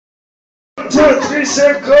2, 3,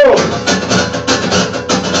 set, go!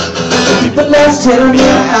 People love telling me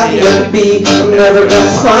how happy I could be. I'm never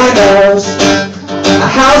gonna find out. A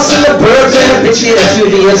house in the burbs and a bitch in the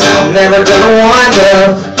studios. I'm never gonna wind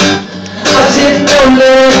up. I didn't know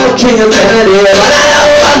little king of melody, but I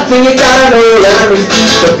know one thing you gotta know that I'm rich.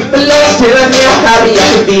 But people love telling me how happy I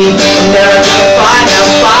could be. I'm never gonna find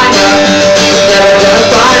out, find out. I'm never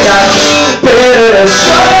gonna find out. Better than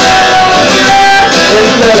stronger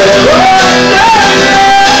and better than wonder.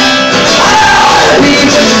 We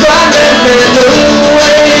just find that man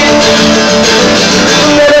away.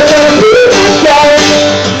 I'm never gonna be this guy.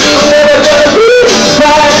 I'm never gonna be this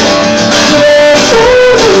guy. There's so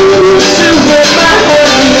much to get my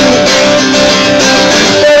head in.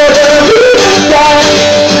 I'm never gonna be this guy.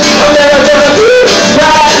 I'm never gonna be this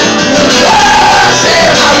guy. Oh,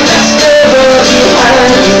 say my best ever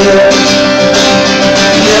behind you.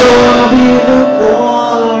 You don't wanna be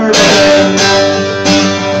lukewarm.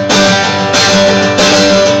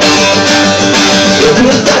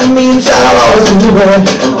 That means I'll always be aware.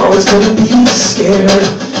 I'm always gonna be scared.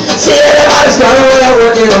 See, everybody's got a way of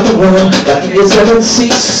working on the world. Like it is 7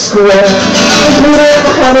 seats square. I'm putting my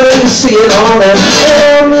hand and you see it all there.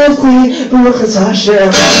 And if we look at Hashem,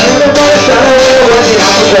 everybody's got a way of working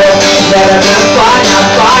on the world. Never gonna find out,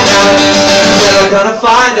 find out. Never gonna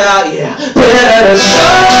find out, yeah. Better than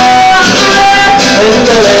something and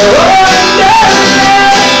better than wonder.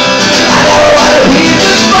 I don't wanna be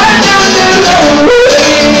just find out there's no way.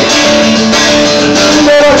 I'm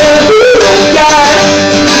never gonna be this guy.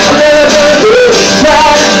 I'm never gonna be this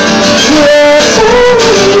guy. There's so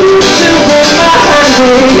much to get behind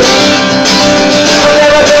me. I'm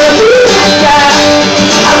never gonna be this guy.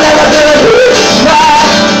 I'm never gonna be this guy.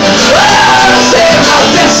 Oh, say my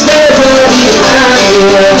best ever behind me.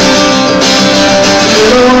 You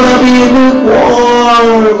don't wanna be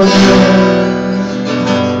lukewarm again.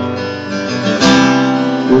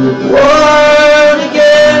 Lukewarm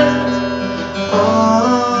again.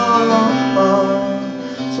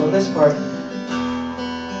 So in this part,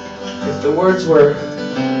 if the words were,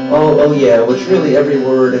 oh yeah, which really every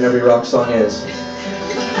word in every rock song is,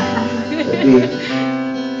 it'd be,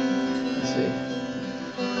 let's see,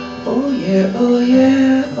 oh yeah, oh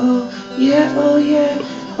yeah, oh yeah, oh yeah,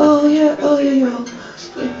 oh yeah, oh yeah, oh yeah,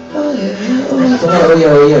 oh yeah, oh yeah,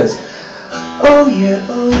 oh yes, oh yeah,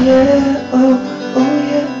 oh yeah, oh yeah, oh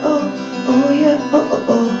yeah, oh yeah.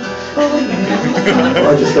 Oh,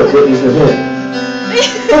 I just got Whitney's new hit.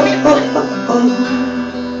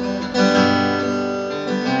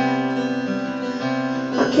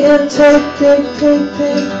 I can't take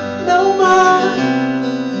no more.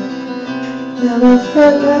 Never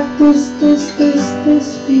felt like this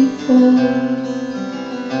before.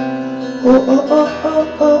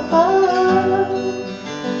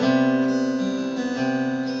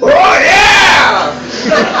 Oh yeah!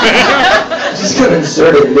 Just gonna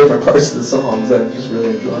insert it in different parts of the songs. I'm just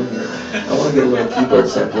really enjoying it. I want to get a little keyboard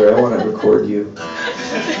sampler. I want to record you.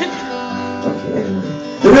 Okay, anyway.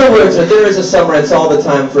 The real words are, there is a summer, it's all the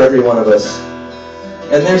time for every one of us.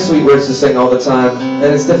 And they're sweet words to sing all the time.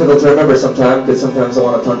 And it's difficult to remember sometimes, because sometimes I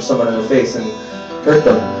want to punch someone in the face and hurt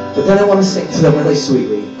them. But then I want to sing to them really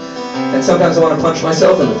sweetly. And sometimes I want to punch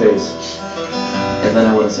myself in the face. And then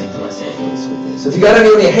I want to sing to myself really sweetly. So if you got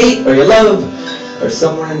anyone you hate, or you love, or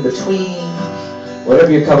somewhere in between,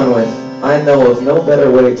 whatever you're coming with, I know of no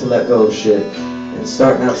better way to let go of shit than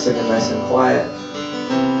starting out singing nice and quiet,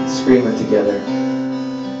 and screaming together.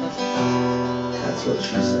 That's what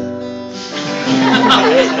she said.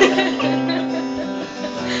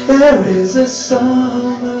 There is a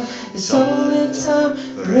summer, it's all in time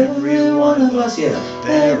for every one of us. Yeah,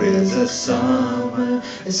 there is a summer,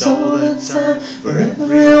 it's all in time for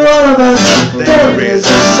every one of us. There is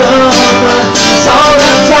a summer, it's all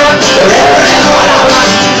in time for every one of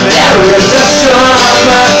us. There is a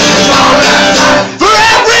summer, it's all in time for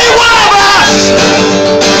every one of us.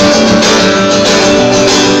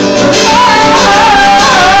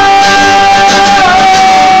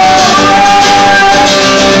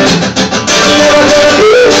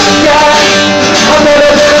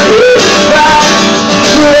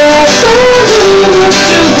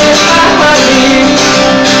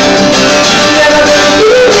 Never gonna be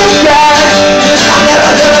this guy.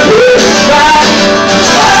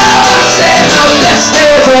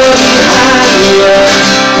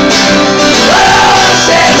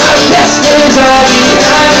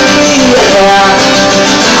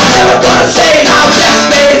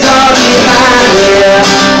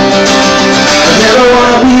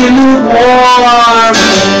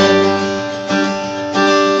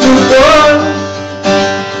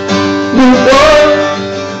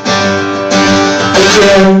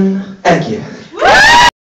 Imagine. Thank you.